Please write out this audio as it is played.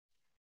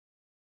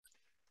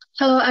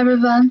Hello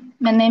everyone,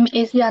 my name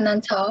is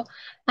Yanan Cao.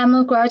 I'm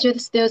a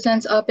graduate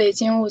student of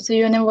Beijing Wuzi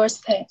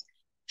University.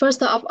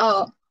 First of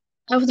all,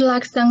 I would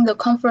like to thank the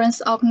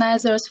conference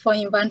organizers for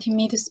inviting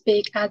me to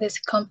speak at this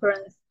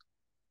conference.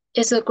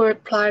 It's a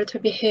great pleasure to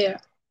be here.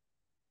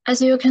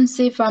 As you can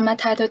see from my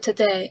title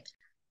today,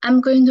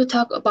 I'm going to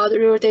talk about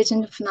rural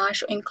digital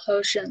financial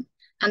inclusion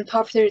and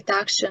poverty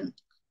reduction,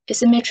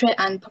 asymmetry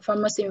and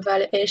performance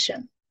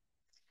evaluation.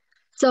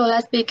 So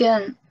let's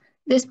begin.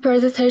 This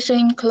presentation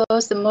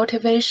includes the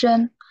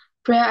motivation,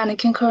 prior and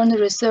concurrent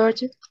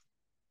research,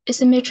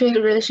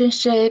 asymmetric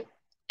relationship,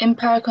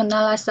 empirical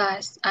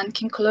analysis, and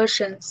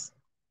conclusions.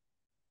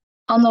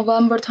 On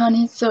November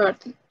 23,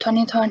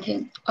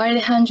 2020,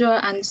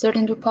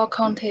 832 poor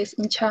counties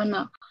in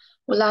China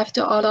were left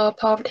out of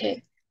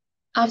poverty.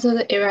 After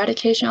the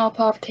eradication of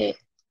poverty,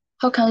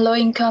 how can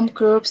low-income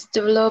groups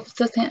develop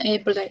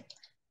sustainably,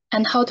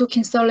 and how to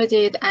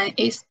consolidate and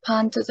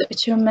expand the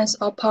achievements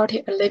of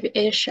poverty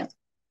alleviation?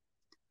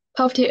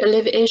 Poverty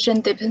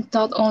alleviation depends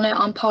not only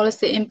on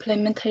policy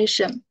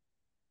implementation,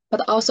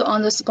 but also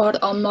on the support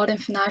of modern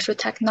financial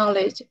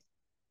technology.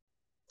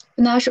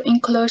 Financial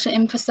inclusion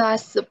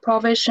emphasizes the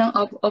provision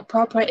of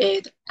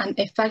appropriate and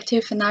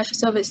effective financial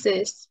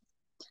services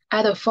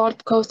at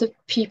affordable cost to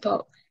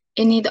people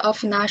in need of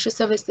financial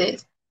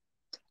services,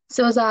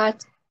 so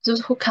that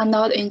those who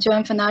cannot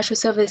enjoy financial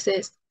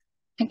services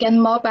can get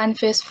more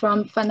benefits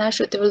from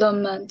financial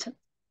development.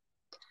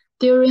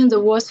 During the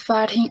war's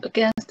fighting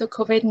against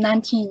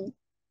COVID-19,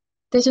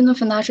 digital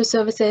financial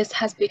services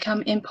has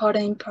become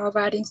important in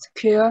providing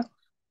secure,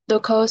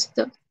 low-cost,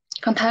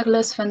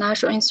 contactless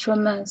financial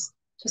instruments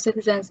to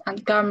citizens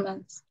and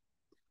governments.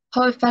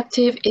 How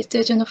effective is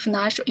digital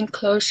financial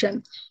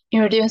inclusion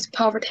in reducing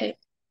poverty?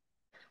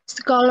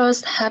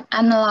 Scholars have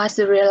analyzed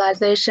the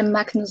realization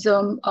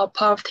mechanism of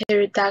poverty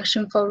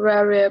reduction for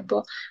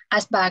variable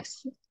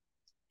aspects.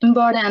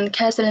 Borden and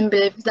Kathleen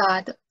believe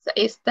that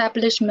the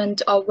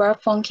establishment of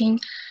well-functioning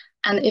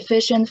and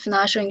efficient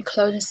financial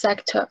inclusion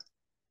sector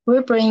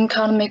will bring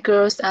economic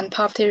growth and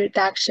poverty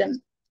reduction.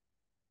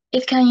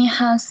 It can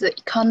enhance the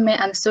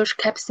economic and social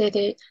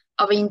capacity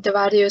of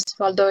individuals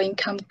for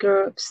low-income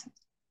groups,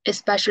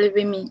 especially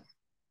women.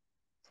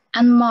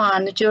 Anne Moore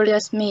and Julia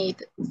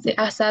Smith see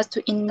access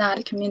to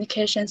internet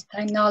communications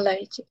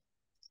technology,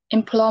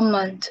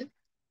 employment,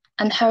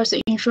 and health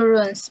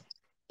insurance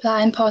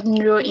play an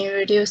important role in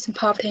reducing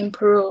poverty in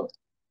Peru.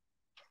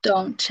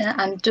 Dong, Chen,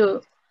 and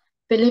Du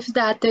believe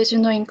that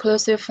digital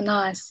inclusive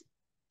finance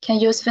can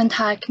use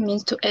fintech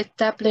means to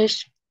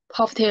establish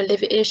poverty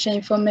alleviation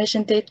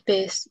information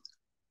database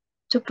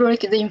to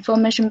break the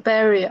information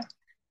barrier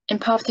in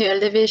poverty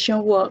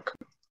alleviation work.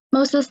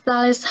 Most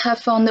studies have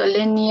found a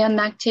linear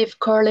negative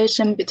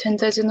correlation between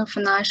digital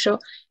financial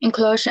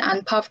inclusion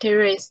and poverty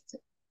rates.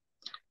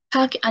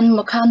 Park and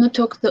Mokano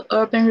took the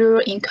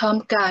urban-rural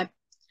income gap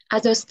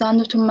as a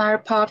standard to measure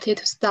poverty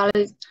to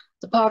study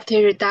the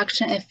poverty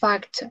reduction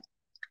effect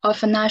of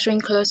financial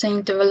inclusion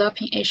in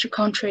developing Asian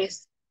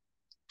countries,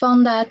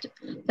 found that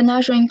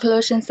financial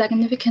inclusion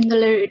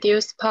significantly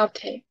reduced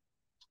poverty.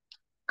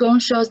 Gong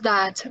shows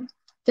that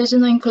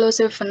digital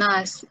inclusive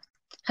finance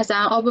has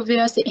an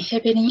obvious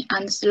inhibiting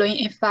and slowing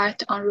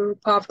effect on rural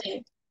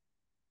poverty.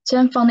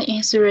 Chen found in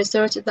his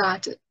research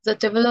that the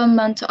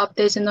development of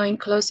digital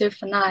inclusive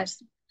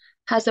finance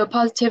has a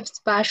positive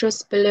spatial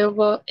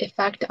spillover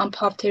effect on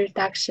poverty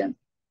reduction.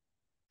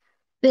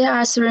 There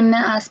are three main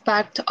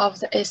aspects of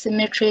the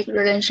asymmetric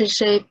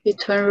relationship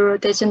between rural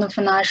digital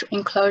financial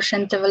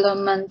inclusion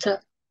development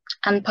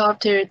and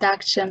poverty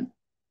reduction.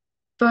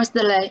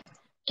 Firstly,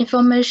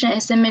 information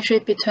asymmetry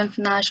between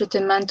financial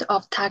demand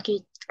of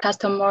target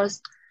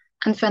customers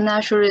and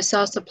financial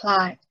resource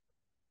supply.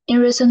 In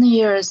recent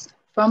years,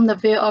 from the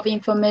view of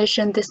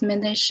information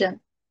dissemination,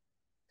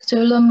 the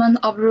development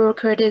of rural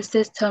credit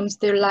systems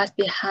still lags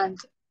behind.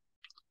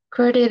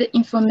 Credit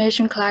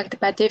information collected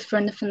by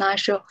different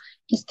financial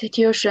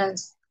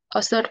institutions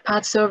or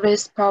third-party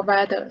service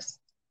providers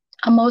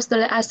are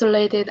mostly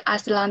isolated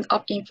islands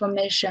of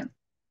information.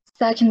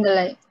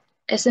 Secondly,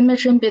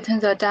 asymmetry between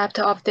the depth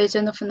of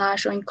digital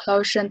financial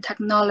inclusion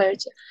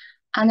technology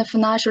and the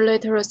financial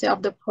literacy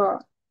of the poor.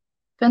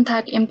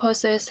 Fintech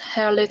imposes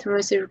higher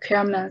literacy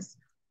requirements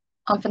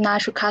on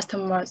financial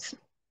customers.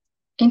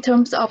 In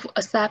terms of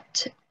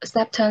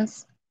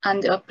acceptance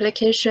and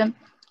application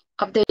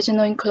of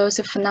digital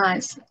inclusive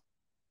finance,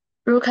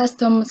 rural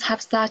customers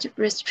have such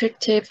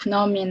restrictive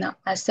phenomena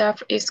as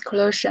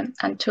self-exclusion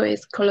and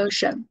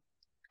to-exclusion.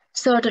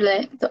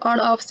 Thirdly, the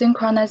order of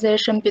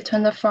synchronization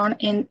between the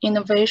front-end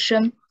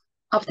innovation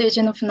of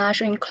digital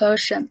financial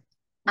inclusion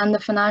and the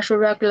financial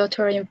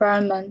regulatory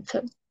environment.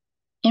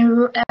 In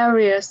rural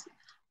areas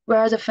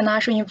where the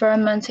financial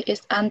environment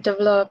is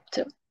undeveloped,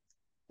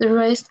 the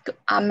risks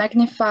are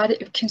magnified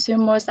if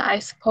consumers are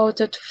exposed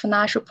to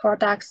financial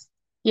products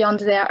beyond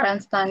their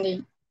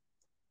understanding.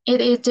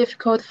 It is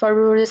difficult for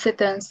rural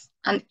residents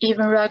and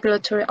even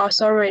regulatory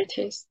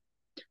authorities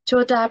to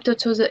adapt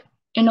to the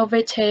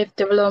innovative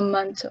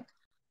development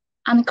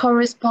and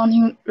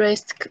corresponding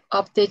risk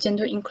of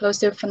digital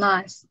inclusive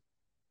finance.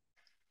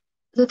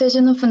 The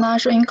digital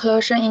financial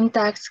inclusion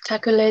index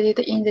calculated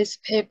in this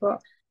paper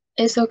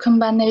is a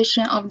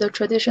combination of the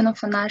traditional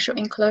financial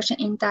inclusion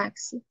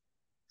index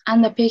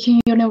and the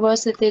Peking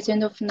University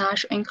Digital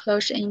Financial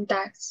Inclusion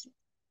Index.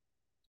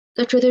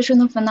 The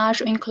traditional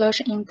financial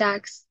inclusion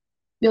index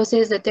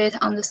uses the data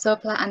on the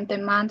supply and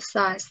demand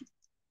sides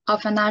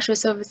of financial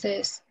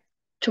services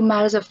to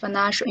measure the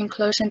financial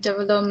inclusion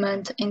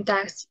development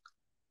index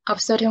of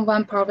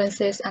 31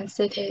 provinces and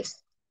cities.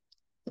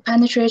 The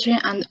penetration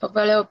and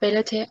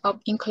availability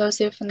of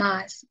inclusive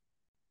finance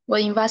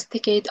was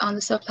investigated on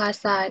the supply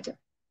side,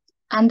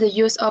 and the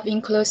use of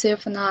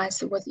inclusive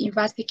finance was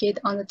investigated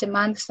on the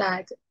demand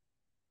side.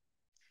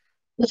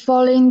 The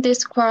following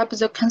describes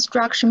the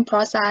construction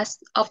process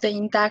of the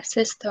index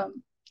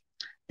system.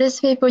 This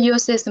paper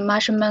uses the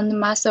measurement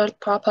method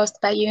proposed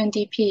by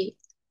UNDP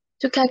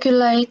to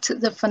calculate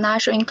the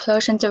Financial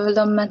Inclusion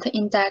Development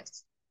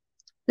Index.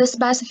 The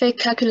specific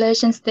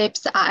calculation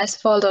steps are as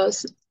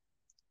follows.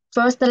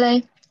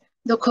 Firstly,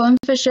 the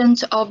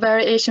coefficient of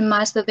variation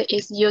method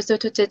is used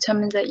to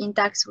determine the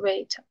index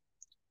weight.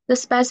 The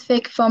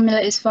specific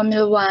formula is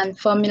Formula 1,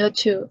 Formula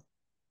 2.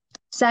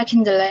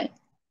 Secondly,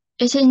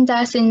 each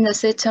index in the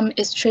system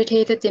is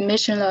treated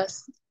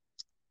dimensionless.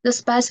 The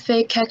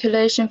specific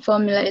calculation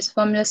formula is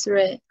Formula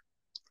 3.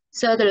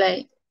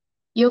 Thirdly,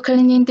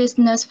 Euclidean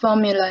distance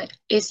formula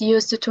is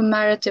used to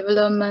measure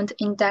development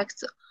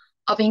index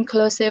of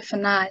inclusive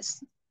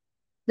finance.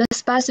 The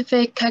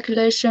specific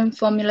calculation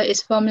formula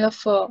is Formula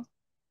 4.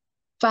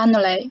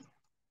 Finally,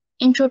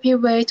 entropy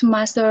weight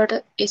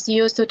method is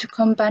used to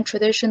combine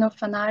traditional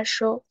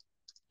financial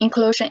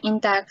inclusion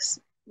index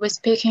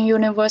with Peking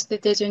University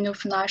Digital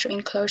Financial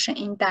Inclusion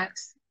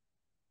Index.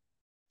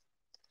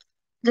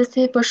 This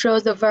table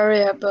shows the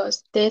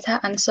variables, data,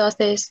 and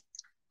sources.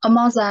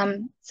 Among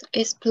them, the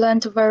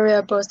explained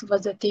variables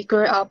was the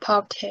degree of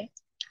poverty.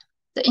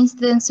 The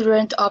incidence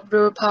rate of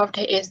rural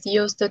poverty is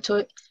used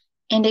to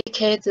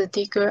indicate the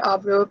degree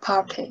of rural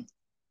poverty.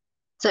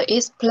 The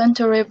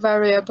explanatory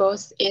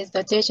variables is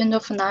the Digital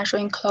Financial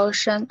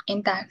Inclusion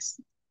Index.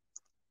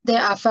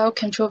 There are 5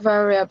 control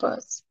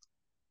variables,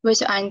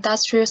 which are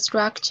industrial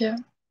structure,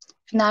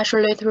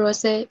 financial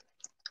literacy,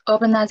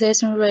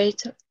 urbanization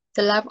rate,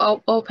 the level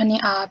of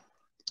opening up,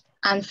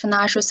 and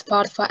financial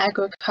support for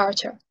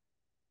agriculture.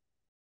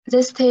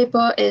 This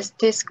table is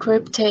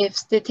descriptive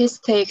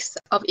statistics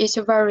of each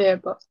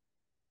variable.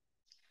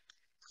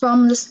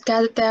 From the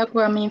scatter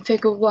diagram in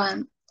Figure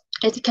 1,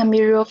 it can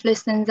be roughly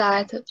seen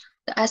that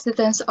the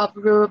incidence of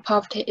rural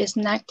poverty is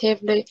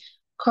negatively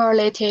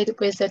correlated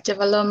with the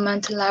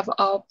development level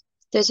of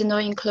digital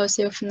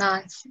inclusive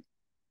finance.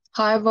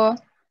 However,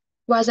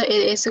 whether it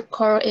is a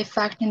core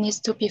effect needs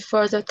to be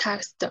further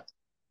tested.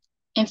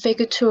 In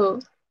Figure 2,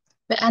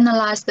 we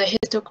analyze the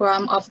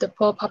histogram of the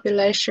poor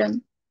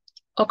population.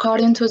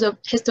 According to the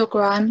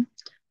histogram,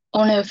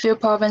 only a few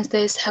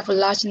provinces have a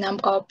large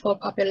number of poor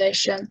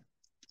population,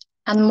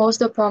 and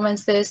most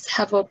provinces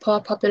have a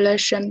poor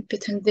population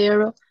between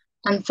 0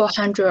 and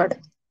 400.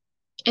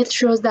 It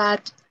shows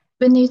that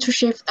we need to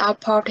shift our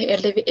poverty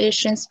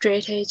alleviation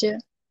strategy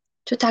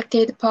to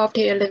targeted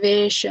poverty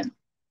alleviation.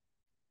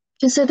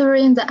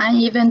 Considering the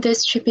uneven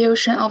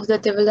distribution of the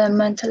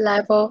development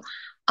level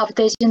of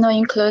digital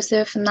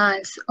inclusive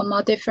finance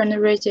among different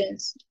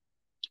regions,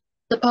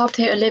 the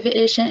poverty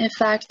alleviation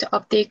effect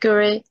of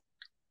degree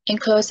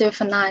inclusive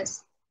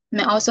finance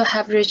may also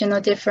have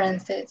regional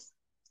differences.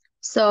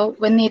 So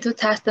we need to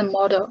test the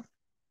model.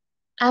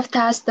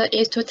 F-test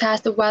is to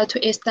test whether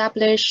to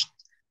establish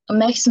a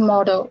mixed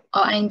model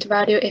or an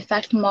individual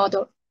effect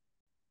model.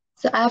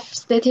 The F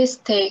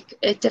statistic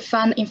is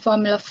defined in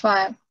Formula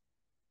 5.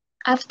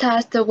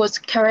 F-test was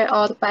carried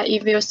out by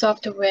EView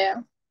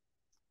software.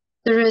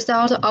 The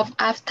result of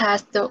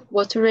F-test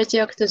was to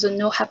reject the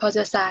null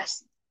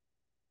hypothesis,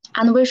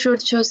 and we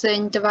should choose the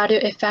individual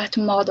effect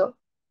model.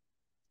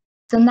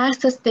 The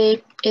next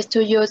step is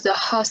to use the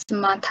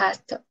Hausman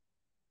test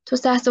to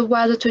test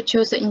whether to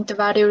choose the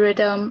individual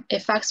random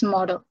effects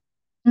model.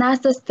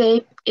 Next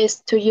step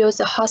is to use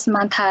the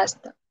Hausman test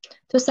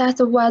to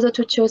test whether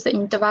to choose the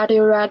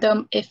individual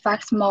random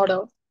effects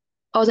model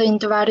or the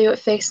individual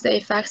fixed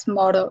effects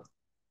model.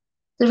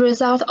 The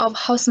result of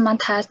Hausman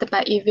test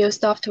by EView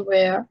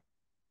software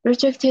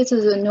rejected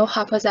the null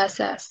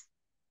hypothesis.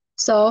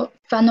 So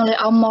finally,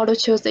 our model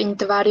chose the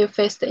individual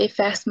fixed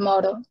effects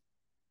model.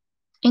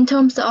 In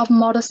terms of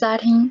model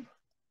setting,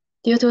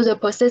 due to the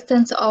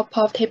persistence of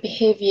poverty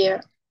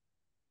behavior,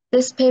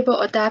 this paper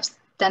adapts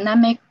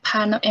dynamic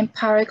panel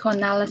empirical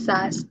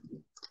analysis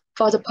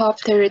for the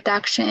poverty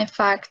reduction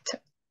effect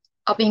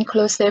of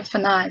inclusive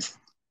finance.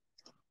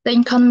 The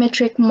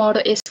econometric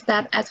model is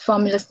set at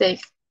Formula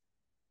 6.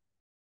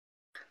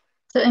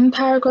 The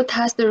empirical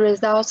test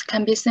results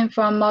can be seen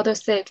from Model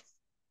 6.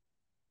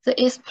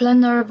 The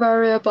explanatory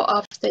variable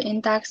of the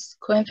index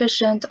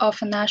coefficient of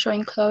financial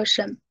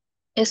inclusion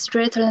is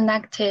strictly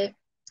negative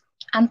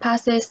and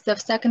passes the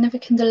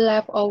significant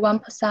level of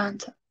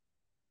 1%.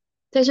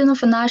 Digital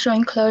financial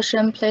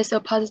inclusion plays a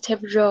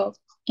positive role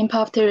in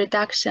poverty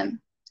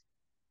reduction.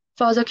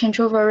 For the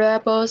control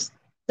variables,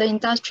 the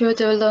industrial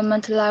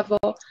development level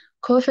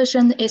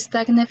coefficient is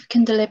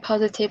significantly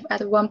positive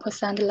at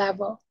 1%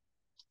 level.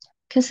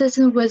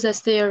 Consistent with the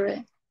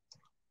theory,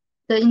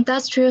 the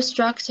industrial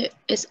structure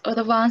is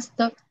advanced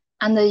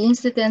and the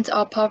incidence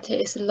of poverty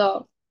is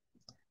low.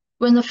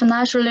 When the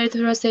financial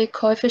literacy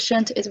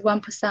coefficient is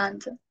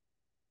 1%,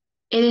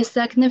 it is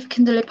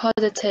significantly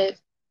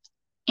positive,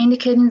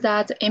 indicating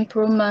that the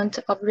improvement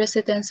of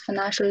residents'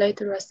 financial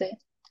literacy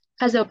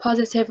has a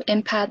positive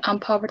impact on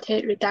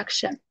poverty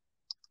reduction.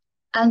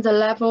 At the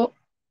level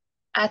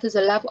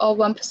of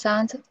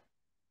 1%,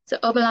 the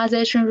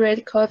urbanization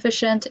rate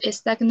coefficient is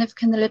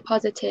significantly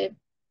positive.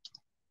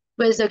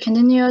 With the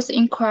continuous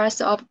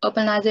increase of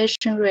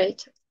urbanization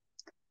rate,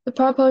 the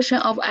proportion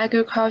of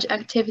agricultural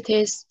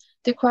activities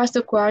decreased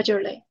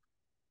gradually,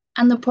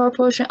 and the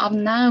proportion of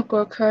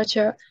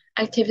non-agricultural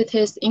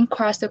activities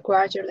increased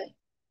gradually.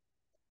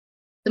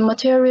 The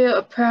material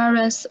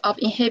appearance of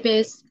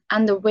inhabitants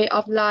and the way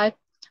of life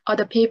of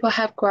the people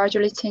have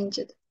gradually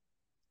changed.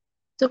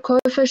 The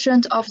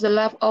coefficient of the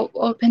level of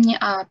opening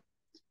up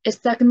is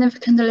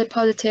significantly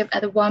positive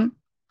at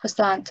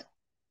 1%,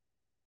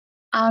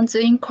 and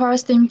the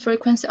increasing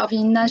frequency of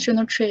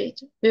international trade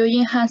will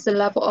enhance the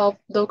level of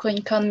local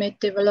economic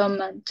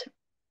development.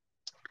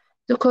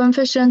 The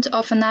coefficient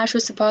of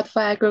financial support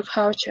for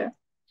agriculture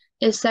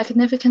is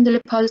significantly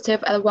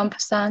positive at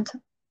 1%,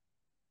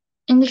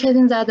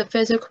 indicating that the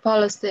fiscal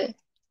policy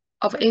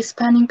of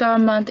expanding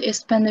government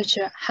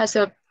expenditure has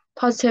a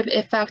positive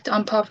effect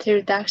on poverty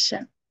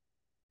reduction.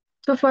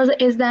 To further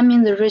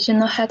examine the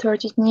regional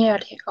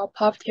heterogeneity of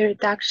poverty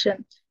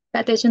reduction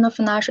by digital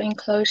financial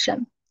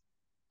inclusion,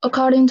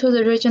 according to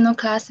the regional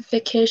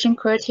classification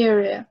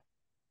criteria,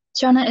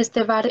 China is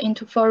divided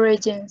into 4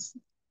 regions,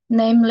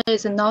 namely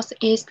the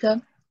Northeast,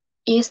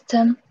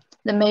 Eastern,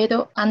 the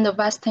Middle, and the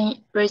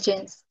Western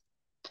regions.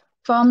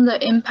 From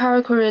the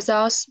empirical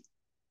results,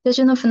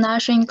 digital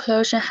financial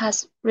inclusion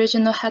has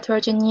regional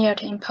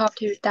heterogeneity in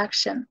poverty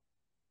reduction.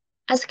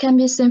 As can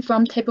be seen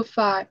from Table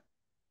 5,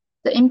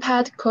 the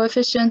impact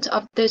coefficient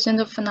of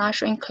digital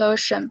financial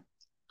inclusion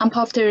on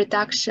poverty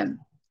reduction.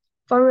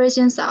 4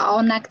 regions are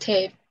all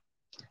negative.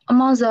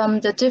 Among them,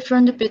 the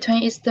difference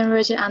between Eastern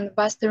region and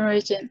Western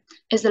region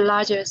is the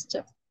largest.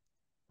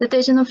 The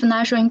digital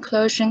financial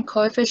inclusion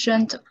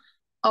coefficient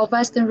of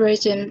Western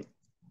region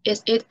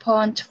is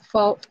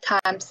 8.4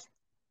 times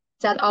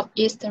that of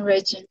Eastern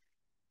region,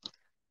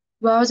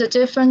 while the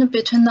difference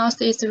between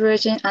Northeast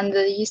region and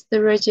the East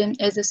region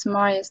is the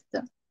smallest.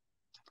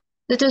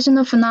 The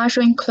digital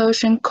financial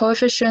inclusion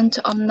coefficient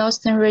of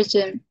Northern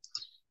region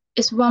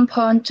is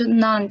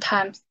 1.9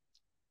 times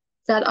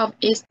that of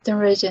Eastern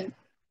region.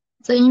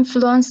 The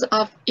influence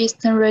of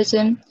Eastern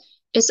region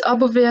is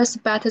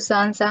obviously better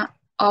than that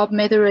of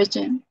Middle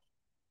region,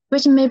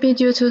 which may be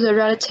due to the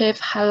relative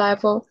high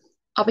level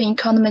of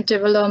economic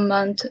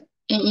development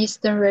in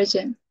Eastern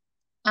region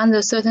and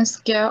a certain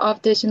scale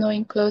of digital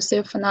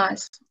inclusive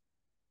finance.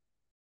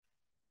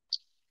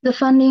 The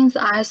findings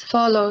are as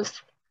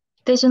follows.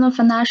 Digital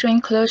financial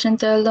inclusion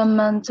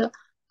development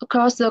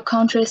across the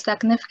country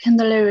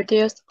significantly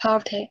reduced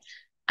poverty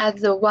at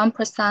the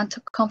 1%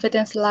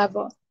 confidence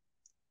level,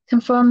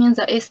 confirming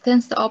the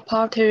extent of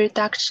poverty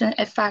reduction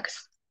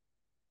effects.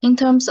 In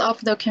terms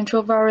of the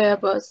control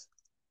variables,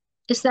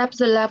 except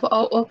the level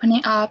of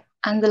opening up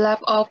and the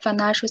level of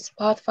financial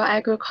support for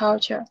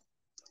agriculture,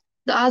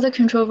 the other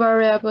control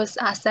variables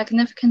are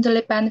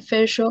significantly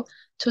beneficial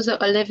to the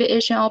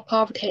alleviation of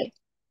poverty.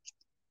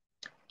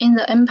 In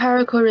the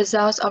empirical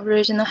results of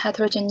regional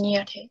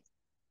heterogeneity,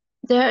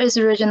 there is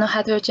regional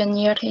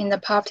heterogeneity in the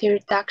poverty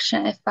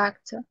reduction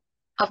effect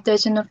of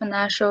digital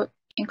financial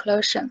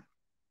inclusion.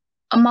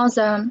 Among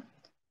them,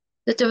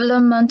 the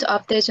development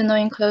of digital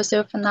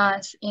inclusive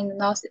finance in the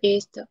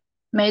Northeast,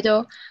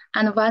 Middle,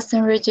 and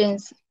Western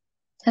regions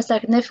has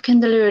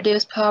significantly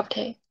reduced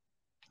poverty,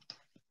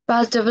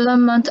 but the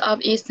development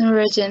of Eastern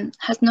region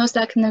has no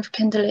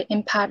significant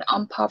impact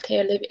on poverty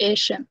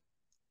alleviation.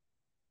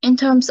 In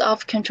terms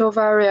of control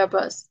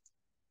variables,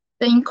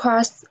 the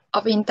increase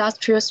of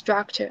industrial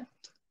structure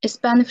is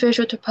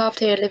beneficial to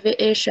poverty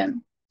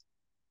alleviation,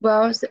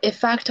 while the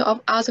effect of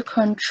other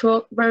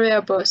control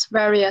variables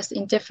varies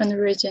in different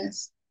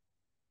regions.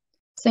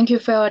 Thank you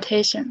for your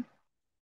attention.